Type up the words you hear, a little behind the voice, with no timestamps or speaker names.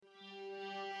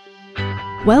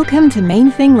Welcome to Main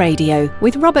Thing Radio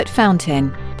with Robert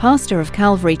Fountain, pastor of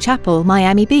Calvary Chapel,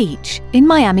 Miami Beach, in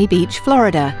Miami Beach,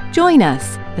 Florida. Join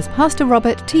us as Pastor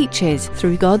Robert teaches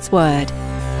through God's Word.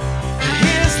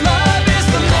 His love is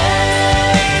the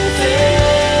main thing.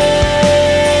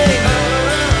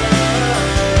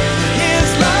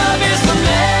 His love is the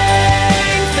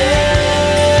main thing.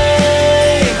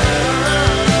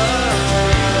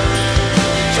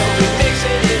 So we're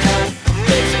mixing it up,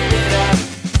 mixing it up.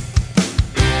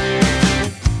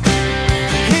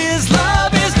 His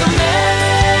love is the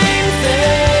main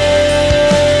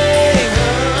thing.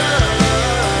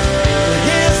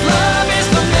 His love is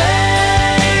the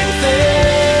main thing.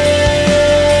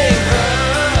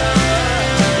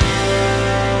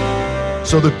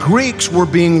 So the Greeks were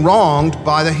being wronged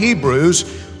by the Hebrews,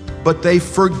 but they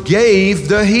forgave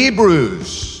the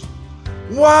Hebrews.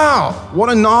 Wow, what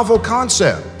a novel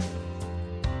concept.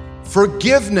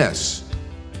 Forgiveness.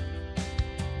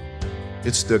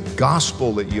 It's the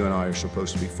gospel that you and I are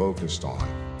supposed to be focused on.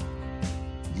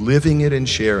 Living it and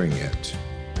sharing it.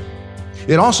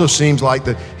 It also seems like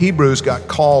the Hebrews got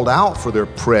called out for their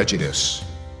prejudice.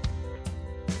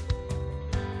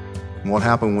 And what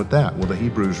happened with that? Well, the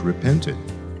Hebrews repented.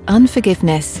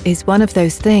 Unforgiveness is one of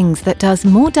those things that does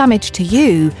more damage to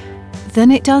you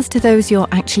than it does to those you're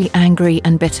actually angry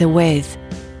and bitter with.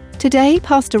 Today,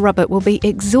 Pastor Robert will be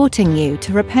exhorting you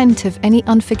to repent of any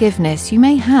unforgiveness you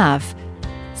may have,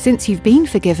 since you've been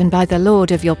forgiven by the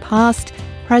Lord of your past,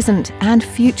 present, and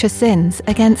future sins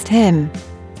against Him.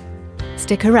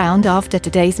 Stick around after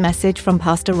today's message from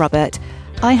Pastor Robert.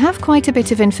 I have quite a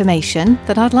bit of information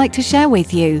that I'd like to share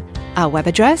with you. Our web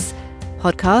address,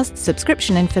 podcast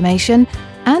subscription information,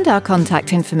 and our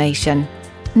contact information.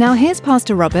 Now here's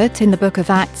Pastor Robert in the book of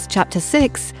Acts chapter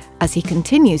 6 as he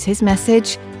continues his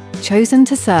message, Chosen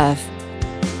to Serve.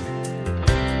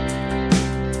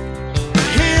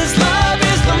 His love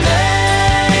is the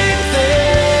main thing.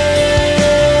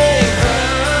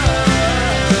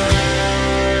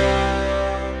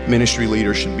 Ministry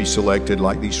leaders should be selected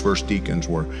like these first deacons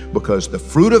were, because the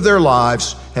fruit of their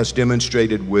lives has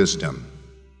demonstrated wisdom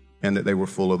and that they were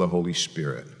full of the Holy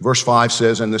Spirit. Verse 5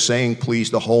 says, and the saying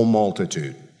pleased the whole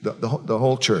multitude, the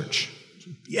whole church.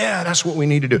 Yeah, that's what we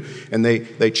need to do. And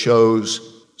they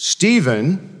chose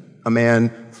Stephen, a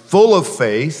man full of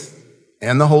faith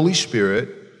and the Holy Spirit,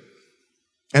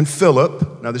 and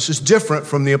Philip. Now this is different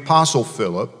from the Apostle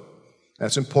Philip.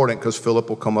 That's important because Philip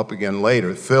will come up again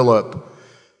later. Philip,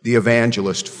 the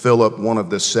evangelist, Philip, one of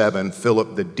the seven,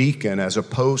 Philip the deacon, as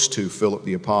opposed to Philip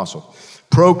the apostle.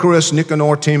 Prochorus,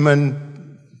 Nicanor,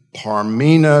 Timon,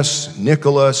 Parmenas,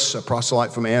 Nicholas, a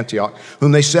proselyte from Antioch,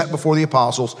 whom they set before the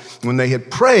apostles. When they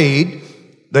had prayed,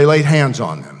 they laid hands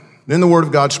on them. Then the word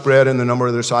of God spread, and the number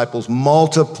of the disciples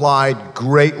multiplied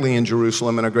greatly in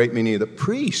Jerusalem, and a great many of the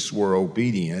priests were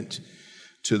obedient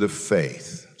to the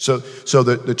faith. So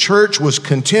the church was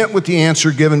content with the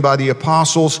answer given by the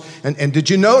apostles. And did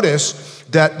you notice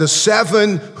that the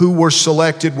seven who were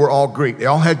selected were all Greek? They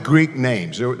all had Greek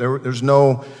names. There's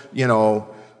no,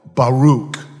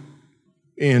 Baruch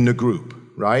in the group,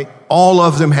 right? All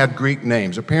of them had Greek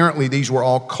names. Apparently, these were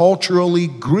all culturally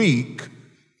Greek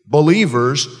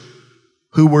believers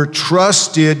who were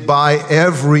trusted by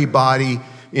everybody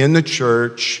in the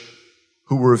church,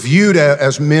 who were viewed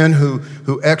as men who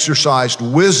exercised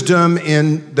wisdom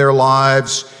in their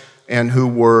lives and who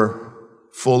were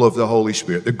full of the Holy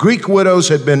Spirit. The Greek widows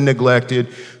had been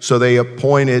neglected, so they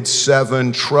appointed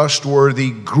 7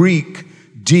 trustworthy Greek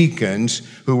deacons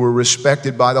who were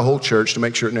respected by the whole church to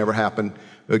make sure it never happened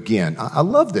again. I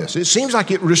love this. It seems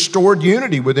like it restored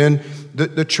unity within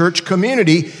the church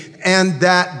community, and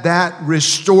that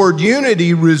restored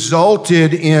unity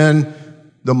resulted in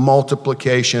the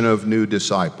multiplication of new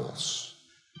disciples.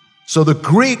 So the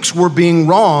Greeks were being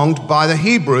wronged by the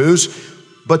Hebrews,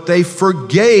 but they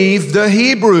forgave the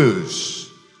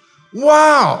Hebrews.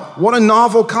 Wow, what a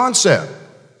novel concept.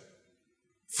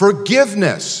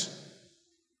 Forgiveness.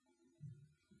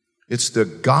 It's the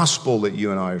gospel that you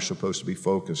and I are supposed to be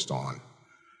focused on.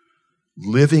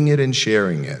 Living it and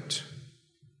sharing it.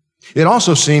 It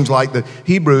also seems like the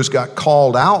Hebrews got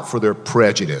called out for their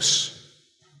prejudice.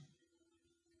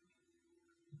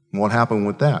 And what happened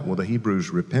with that? Well, the Hebrews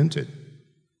repented.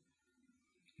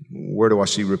 Where do I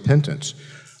see repentance?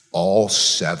 All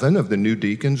 7 of the new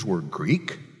deacons were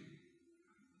Greek.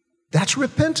 That's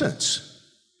repentance.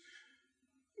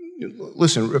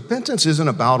 Listen, repentance isn't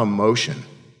about emotion.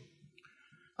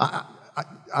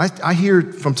 I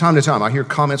hear from time to time, I hear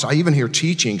comments, I even hear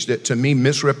teachings that to me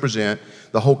misrepresent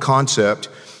the whole concept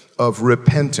of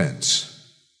repentance.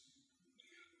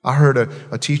 I heard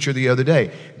a teacher the other day,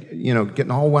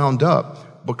 getting all wound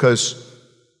up because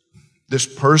this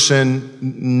person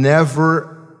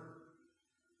never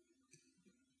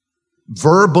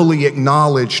verbally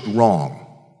acknowledged wrong.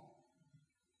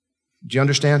 Do you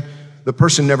understand? The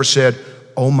person never said,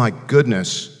 "Oh my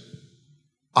goodness,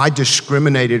 I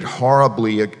discriminated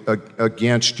horribly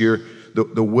against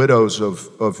the widows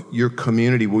of your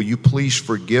community. Will you please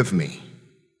forgive me?"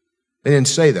 They didn't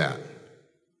say that.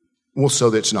 Well, so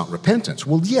that's not repentance.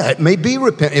 Well, yeah, it may be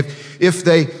repentance. If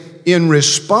they, in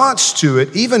response to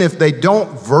it, even if they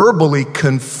don't verbally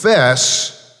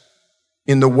confess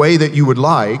in the way that you would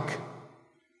like,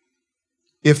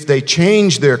 if they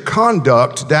change their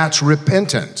conduct, that's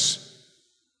repentance.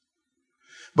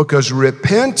 Because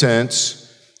repentance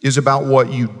is about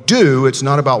what you do, it's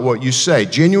not about what you say.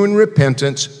 Genuine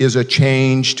repentance is a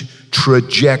changed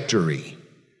trajectory.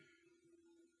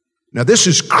 Now, this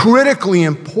is critically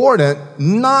important,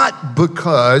 not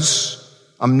because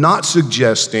I'm not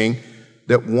suggesting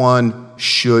that one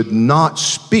should not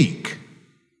speak.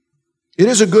 It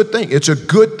is a good thing. It's a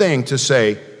good thing to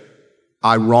say,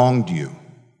 "I wronged you.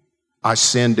 I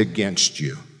sinned against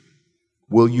you.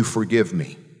 Will you forgive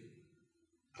me?"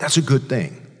 That's a good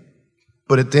thing.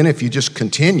 But then if you just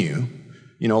continue,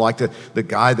 like the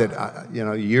guy that,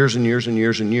 years and years and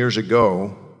years and years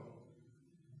ago,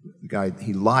 the guy,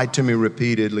 he lied to me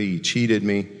repeatedly, he cheated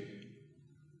me,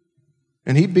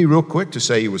 and he'd be real quick to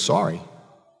say he was sorry.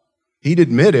 He'd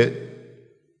admit it.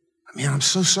 "I'm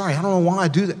so sorry. I don't know why I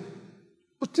do that."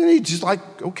 But then he'd just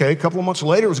okay, a couple of months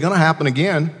later, it was going to happen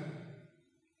again.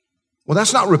 Well,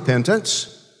 that's not repentance.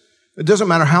 It doesn't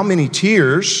matter how many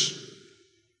tears.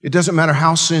 It doesn't matter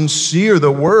how sincere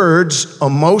the words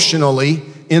emotionally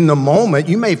in the moment.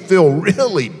 You may feel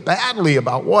really badly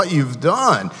about what you've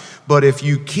done, but if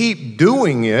you keep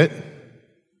doing it,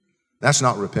 that's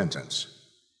not repentance.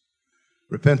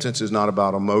 Repentance is not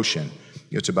about emotion.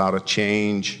 It's about a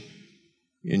change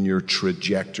in your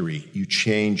trajectory. You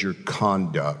change your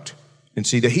conduct. And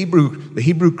see, the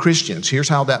Hebrew Christians, here's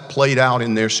how that played out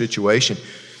in their situation.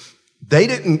 They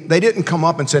didn't come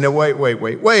up and say, "No, wait.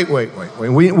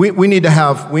 We need to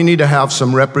have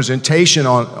some representation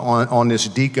on this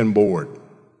deacon board.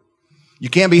 You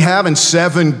can't be having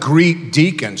 7 Greek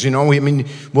deacons.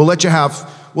 We'll let you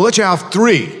have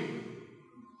 3,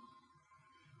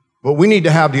 but we need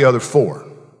to have the other 4."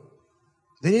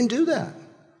 They didn't do that.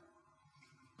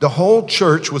 The whole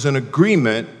church was in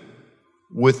agreement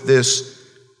with this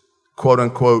quote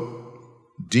unquote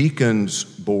deacons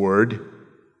board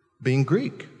being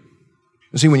Greek.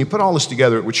 And see, when you put all this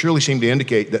together, it would surely seem to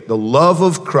indicate that the love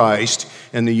of Christ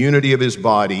and the unity of his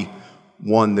body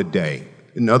won the day.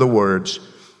 In other words,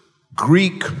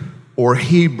 Greek or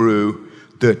Hebrew,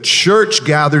 the church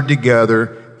gathered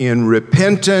together in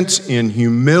repentance, in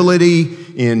humility,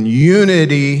 in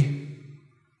unity,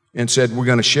 and said, "We're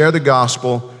going to share the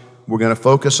gospel. We're going to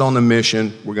focus on the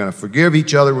mission. We're going to forgive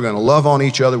each other. We're going to love on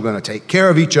each other. We're going to take care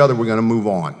of each other. We're going to move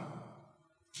on."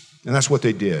 And that's what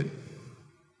they did.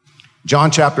 John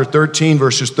chapter 13,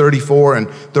 verses 34 and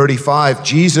 35,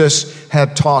 Jesus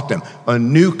had taught them, "A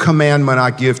new commandment I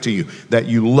give to you, that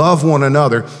you love one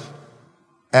another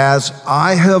as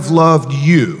I have loved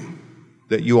you,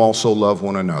 that you also love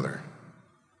one another.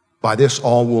 By this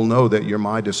all will know that you're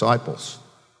my disciples,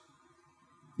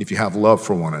 if you have love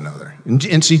for one another."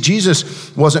 And see,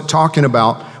 Jesus wasn't talking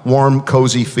about warm,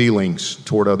 cozy feelings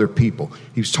toward other people.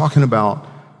 He was talking about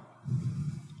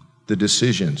the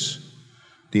decisions,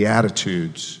 the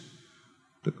attitudes,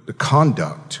 the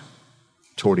conduct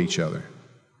toward each other.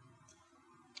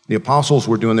 The apostles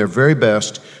were doing their very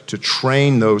best to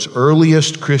train those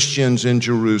earliest Christians in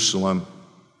Jerusalem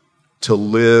to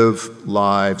live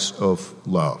lives of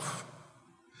love.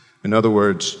 In other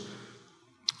words,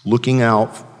 looking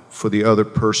out for the other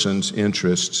person's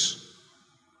interests,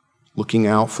 looking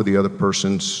out for the other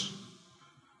person's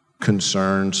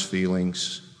concerns,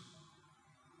 feelings,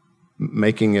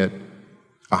 making it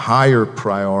a higher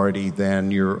priority than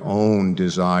your own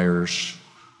desires,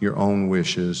 your own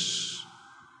wishes.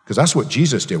 Because that's what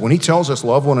Jesus did. When he tells us,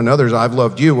 "Love one another as I've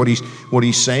loved you," what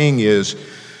he's saying is,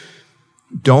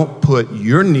 don't put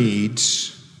your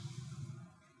needs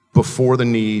before the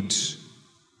needs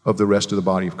of the rest of the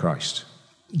body of Christ.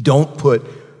 Don't put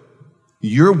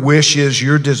your wishes,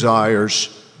 your desires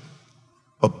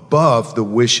above the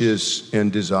wishes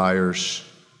and desires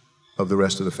of the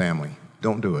rest of the family.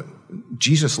 Don't do it.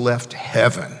 Jesus left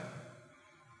heaven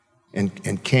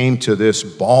and came to this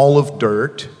ball of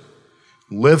dirt,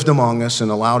 lived among us, and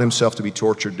allowed himself to be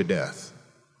tortured to death.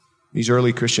 These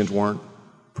early Christians weren't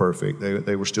perfect.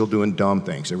 They were still doing dumb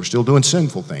things. They were still doing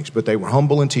sinful things, but they were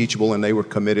humble and teachable, and they were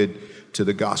committed to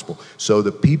the gospel. So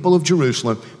the people of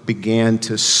Jerusalem began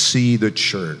to see the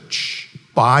church,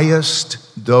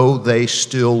 biased though they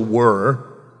still were,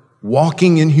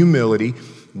 walking in humility,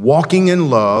 walking in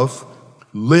love,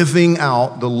 living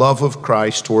out the love of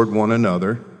Christ toward one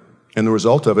another. And the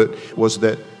result of it was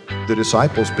that the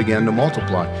disciples began to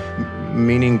multiply,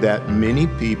 meaning that many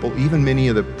people, even many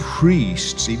of the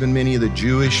priests, even many of the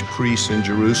Jewish priests in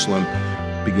Jerusalem,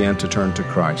 began to turn to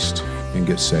Christ and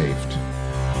get saved.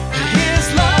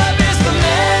 His love is the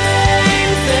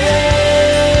main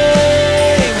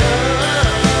thing.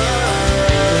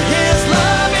 His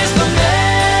love is the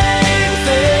main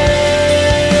thing.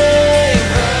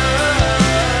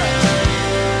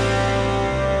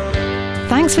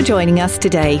 Thanks for joining us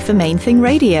today for Main Thing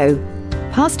Radio.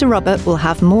 Pastor Robert will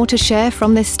have more to share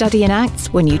from this study in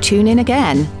Acts when you tune in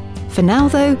again. For now,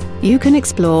 though, you can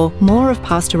explore more of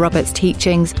Pastor Robert's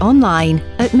teachings online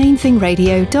at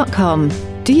mainthingradio.com.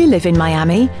 Do you live in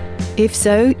Miami? If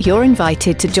so, you're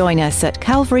invited to join us at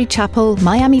Calvary Chapel,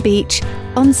 Miami Beach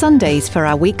on Sundays for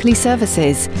our weekly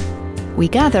services. We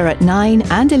gather at 9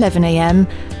 and 11 a.m.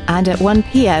 and at 1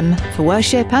 p.m. for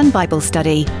worship and Bible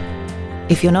study.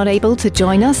 If you're not able to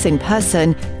join us in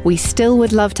person, we still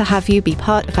would love to have you be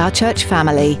part of our church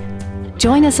family.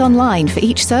 Join us online for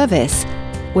each service.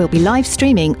 We'll be live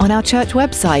streaming on our church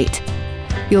website.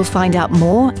 You'll find out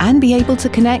more and be able to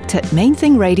connect at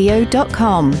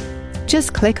mainthingradio.com.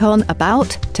 Just click on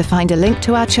About to find a link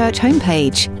to our church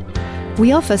homepage.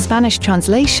 We offer Spanish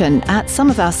translation at some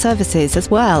of our services as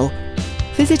well.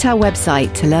 Visit our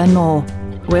website to learn more.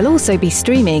 We'll also be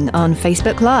streaming on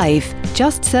Facebook Live.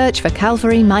 Just search for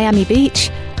Calvary Miami Beach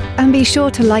and be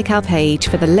sure to like our page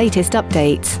for the latest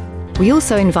updates. We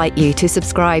also invite you to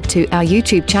subscribe to our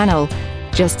YouTube channel.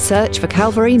 Just search for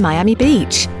Calvary Miami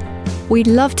Beach. We'd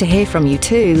love to hear from you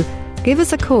too. Give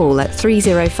us a call at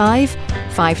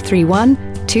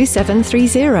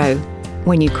 305-531-2730.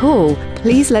 When you call,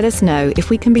 please let us know if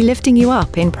we can be lifting you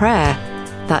up in prayer.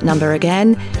 That number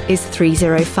again is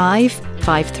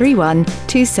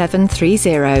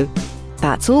 305-531-2730.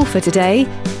 That's all for today.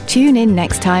 Tune in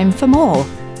next time for more,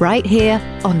 right here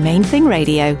on Main Thing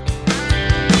Radio.